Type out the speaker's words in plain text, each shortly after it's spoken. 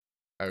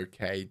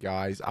Okay,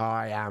 guys,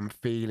 I am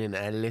feeling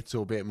a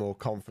little bit more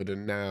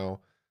confident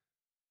now.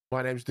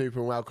 My name's Dupe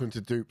and welcome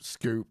to Dupe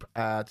Scoop.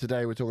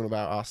 Today we're talking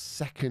about our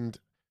second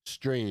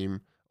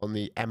stream on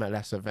the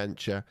MLS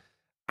adventure.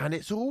 And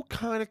it's all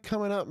kind of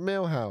coming up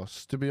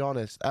Millhouse, to be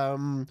honest.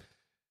 We're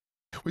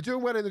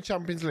doing well in the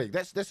Champions League.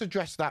 Let's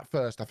address that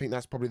first. I think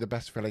that's probably the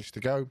best place to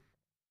go.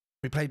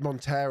 We played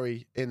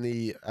Monterrey in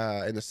the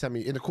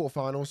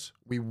quarterfinals.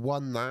 We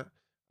won that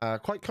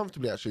quite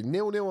comfortably, actually.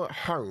 0-0 at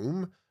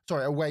home.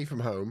 Sorry, away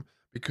from home,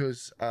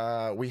 because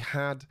we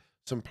had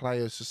some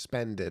players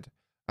suspended.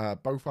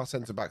 Both our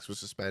centre-backs were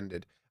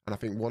suspended, and I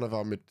think one of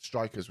our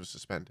mid-strikers was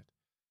suspended.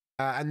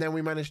 And then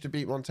we managed to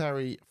beat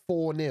Monterrey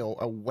 4-0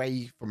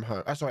 away from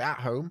home. At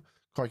home.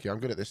 Crikey, I'm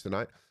good at this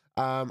tonight.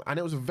 And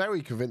it was a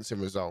very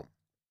convincing result.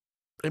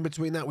 In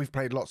between that, we've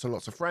played lots and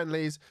lots of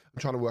friendlies.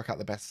 I'm trying to work out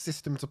the best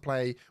system to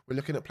play. We're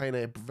looking at playing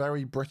a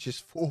very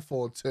British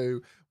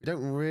 4-4-2. We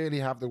don't really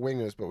have the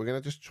wingers, but we're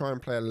going to just try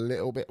and play a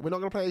little bit. We're not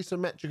going to play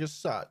asymmetric as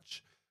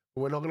such,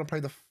 but we're not going to play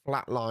the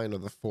flat line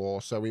of the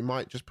four. So we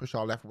might just push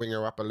our left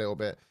winger up a little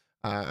bit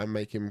and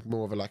make him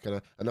more of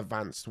an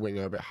advanced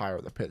winger, a bit higher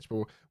at the pitch. But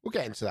we'll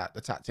get into that, the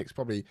tactics,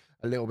 probably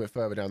a little bit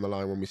further down the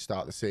line when we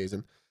start the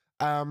season.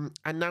 And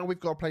now we've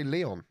got to play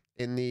Lyon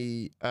in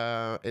the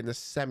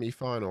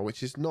semi-final,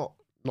 which is not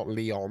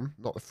Lyon,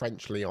 not the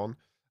French Lyon,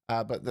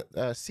 but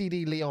the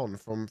CD Lyon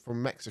from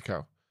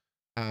Mexico.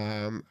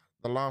 The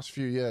last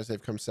few years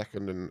they've come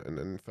second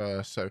and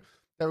first, so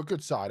they're a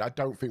good side. I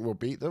don't think we'll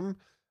beat them,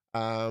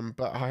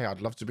 but hey,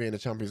 I'd love to be in the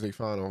Champions League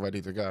final,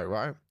 ready to go,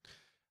 right?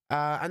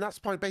 And that's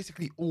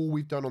basically all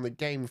we've done on the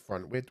game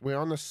front. We're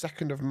on the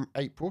 2nd of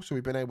April, so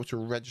we've been able to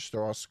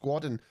register our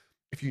squad. And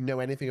if you know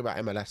anything about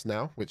MLS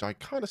now, which I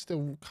kind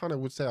of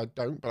would say I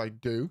don't, but I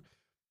do,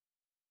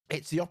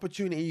 it's the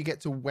opportunity you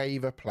get to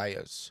waiver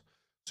players.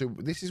 So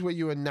this is where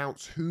you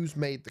announce who's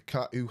made the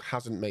cut, who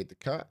hasn't made the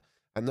cut.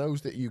 And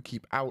those that you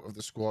keep out of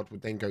the squad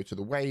would then go to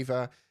the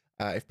waiver.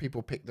 If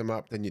people pick them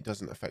up, then it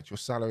doesn't affect your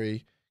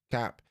salary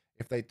cap.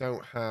 If they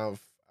don't have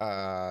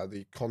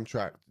the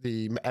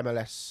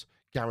MLS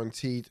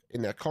guaranteed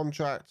in their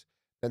contract,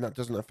 then that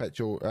doesn't affect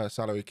your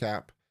salary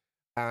cap.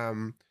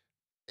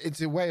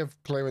 It's a way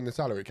of clearing the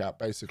salary cap,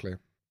 basically.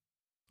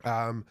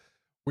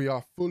 We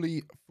are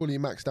fully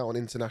maxed out on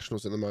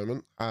internationals at the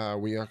moment.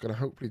 We are going to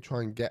hopefully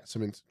try and get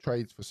some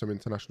trades for some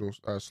international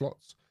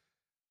slots.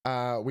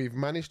 We've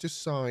managed to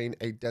sign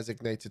a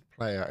designated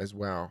player as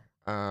well.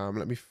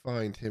 Let me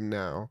find him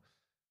now.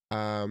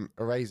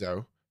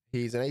 Arezzo.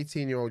 He's an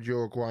 18-year-old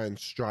Uruguayan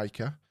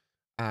striker.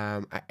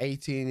 At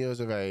 18 years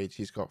of age,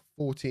 he's got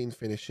 14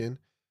 finishing,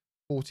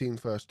 14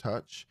 first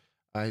touch.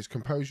 His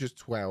composure's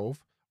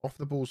 12. Off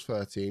the ball's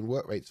 13.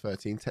 Work rate's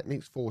 13.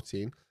 Technique's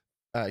 14.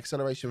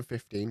 Acceleration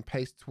 15,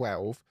 pace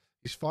 12.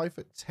 He's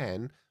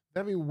 5'10",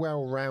 very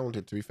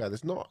well-rounded, to be fair.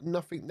 There's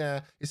nothing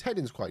there. His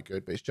heading's quite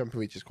good, but his jumping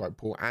reach is quite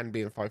poor, and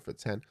being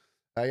 5'10".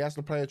 He has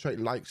the player trait,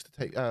 likes to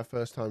take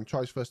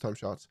tries first-time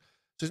shots.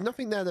 So there's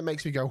nothing there that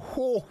makes me go,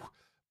 whoa,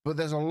 but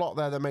there's a lot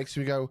there that makes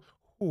me go,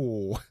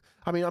 whoa.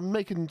 I mean, I'm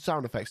making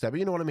sound effects there, but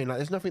you know what I mean? Like,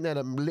 there's nothing there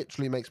that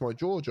literally makes my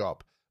jaw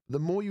drop. The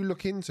more you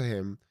look into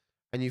him,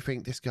 and you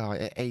think, this guy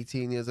at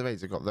 18 years of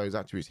age has got those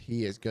attributes,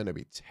 he is going to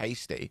be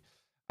tasty.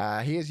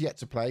 He is yet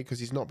to play because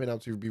he's not been able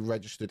to be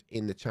registered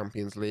in the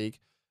Champions League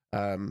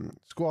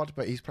squad,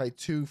 but he's played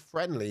 2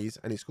 friendlies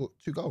and he's scored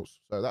 2 goals.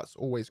 So that's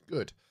always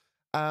good.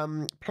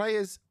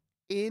 Players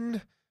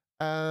in,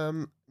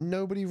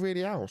 nobody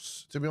really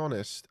else, to be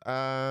honest.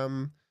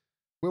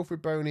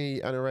 Wilfried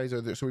Bony and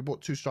Arezzo, so we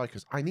bought 2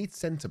 strikers. I need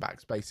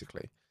centre-backs,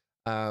 basically.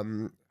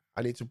 I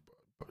need to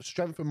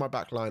strengthen my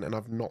back line, and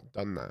I've not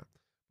done that.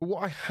 But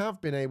what I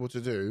have been able to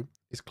do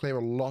is clear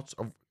a lot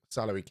of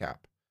salary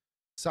cap.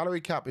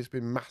 Salary cap has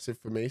been massive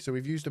for me. So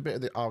we've used a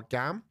bit of our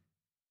GAM.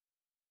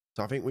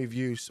 So I think we've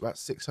used about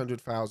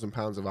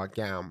 £600,000 of our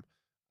GAM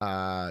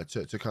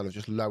to kind of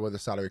just lower the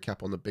salary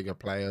cap on the bigger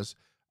players.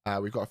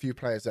 We've got a few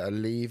players that are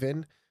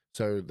leaving,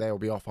 so they'll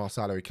be off our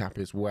salary cap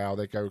as well.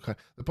 The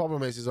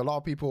problem is a lot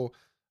of people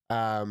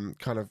kind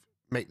of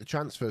make the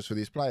transfers for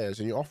these players,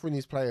 and you're offering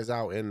these players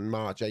out in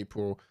March,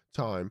 April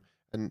time,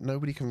 and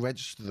nobody can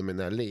register them in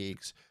their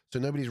leagues. So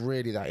nobody's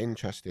really that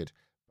interested.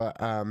 But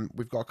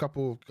we've got a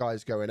couple of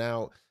guys going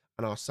out,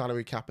 and our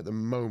salary cap at the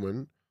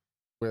moment,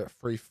 we're at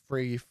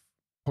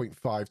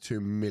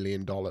 $3.52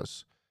 million.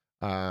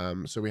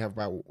 So we have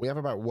about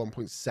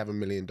 $1.7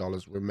 million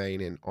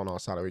remaining on our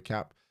salary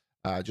cap.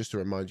 Just to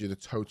remind you, the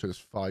total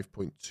is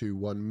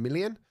 $5.21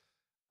 million.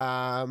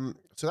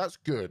 So that's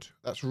good.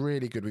 That's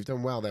really good. We've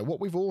done well there.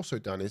 What we've also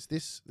done is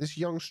this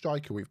young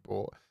striker we've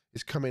bought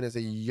is coming as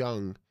a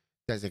young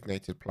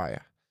designated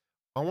player.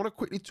 I want to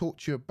quickly talk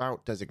to you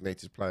about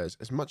designated players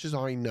as much as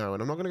I know,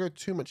 and I'm not going to go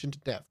too much into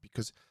depth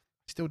because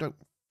I still don't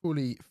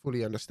fully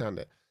understand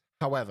it.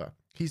 However,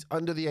 he's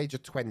under the age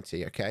of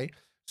 20, okay?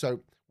 So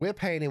we're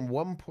paying him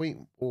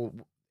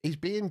he's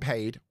being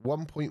paid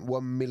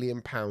 £1.1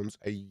 million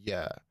a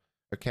year,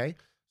 okay?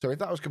 So if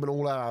that was coming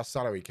all out of our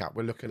salary cap,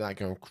 we're looking at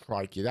going,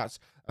 crikey, that's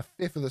a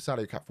fifth of the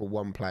salary cap for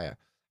one player.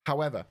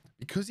 However,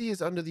 because he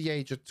is under the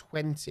age of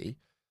 20,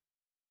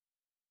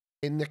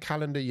 in the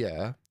calendar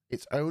year,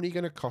 it's only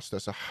going to cost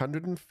us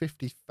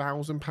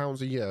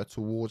 £150,000 a year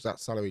towards that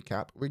salary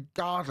cap,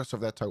 regardless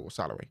of their total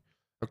salary.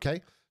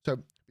 Okay, so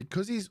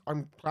because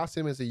I'm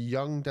classing him as a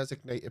young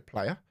designated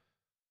player,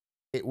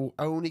 it will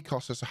only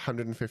cost us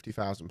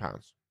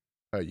 £150,000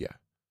 per year.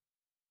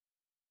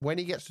 When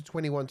he gets to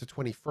 21 to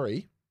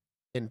 23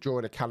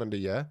 during a calendar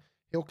year,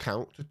 he'll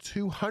count to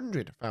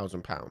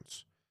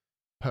 £200,000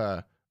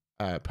 per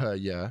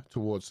year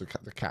towards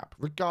the cap,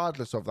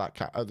 regardless of that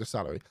cap, the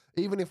salary.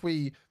 Even if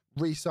we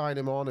re-sign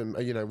him on and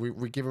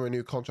we give him a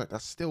new contract,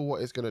 that's still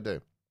what it's going to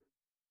do.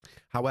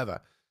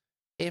 However,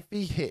 if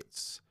he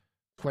hits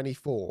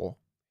 24,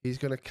 he's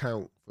going to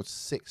count for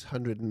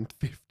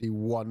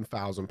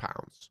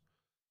 £651,000.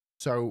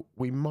 So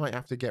we might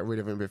have to get rid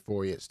of him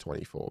before he hits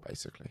 24,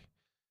 basically.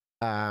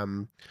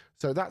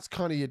 So that's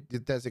kind of your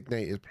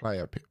designated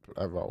player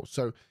role.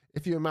 So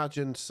if you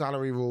imagine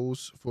salary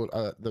rules for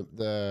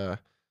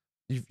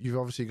you've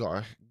obviously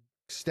got to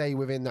stay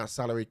within that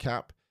salary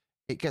cap.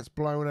 It gets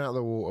blown out of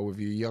the water with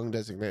your young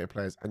designated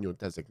players and your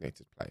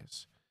designated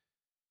players.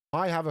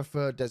 I have a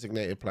third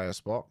designated player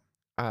spot.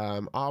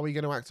 Are we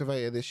going to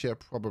activate it this year?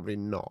 Probably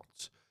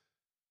not.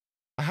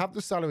 I have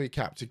the salary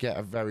cap to get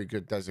a very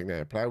good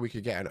designated player. We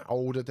could get an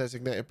older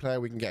designated player.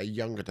 We can get a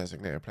younger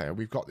designated player.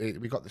 We've got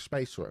the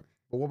space for it.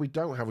 But what we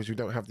don't have is we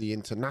don't have the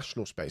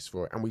international space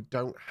for it, and we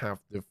don't have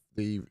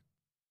the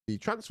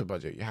transfer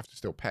budget. You have to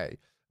still pay.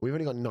 We've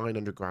only got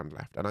 900 grand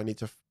left, and I need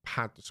to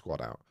pad the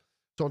squad out.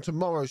 So on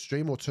tomorrow's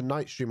stream, or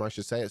tonight's stream, I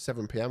should say, at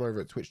 7 p.m.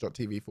 over at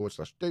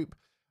twitch.tv/Dupe,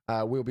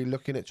 we'll be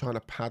looking at trying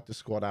to pad the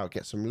squad out,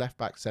 get some left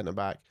back, centre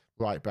back,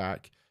 right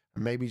back,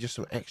 and maybe just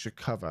some extra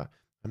cover.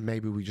 And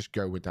maybe we just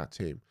go with that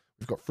team.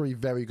 We've got 3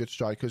 very good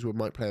strikers. We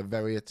might play a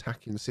very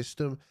attacking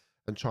system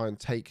and try and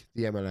take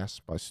the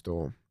MLS by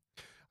storm.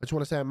 I just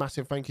want to say a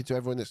massive thank you to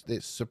everyone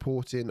that's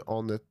supporting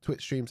on the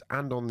Twitch streams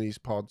and on these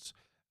pods.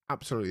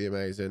 Absolutely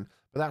amazing.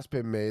 But that's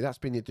been me. That's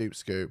been your Dupe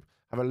Scoop.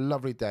 Have a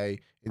lovely day.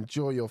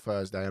 Enjoy your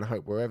Thursday. And I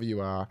hope wherever you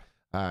are,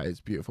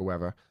 it's beautiful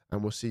weather.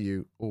 And we'll see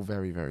you all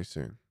very, very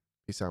soon.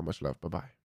 Peace out. Much love. Bye-bye.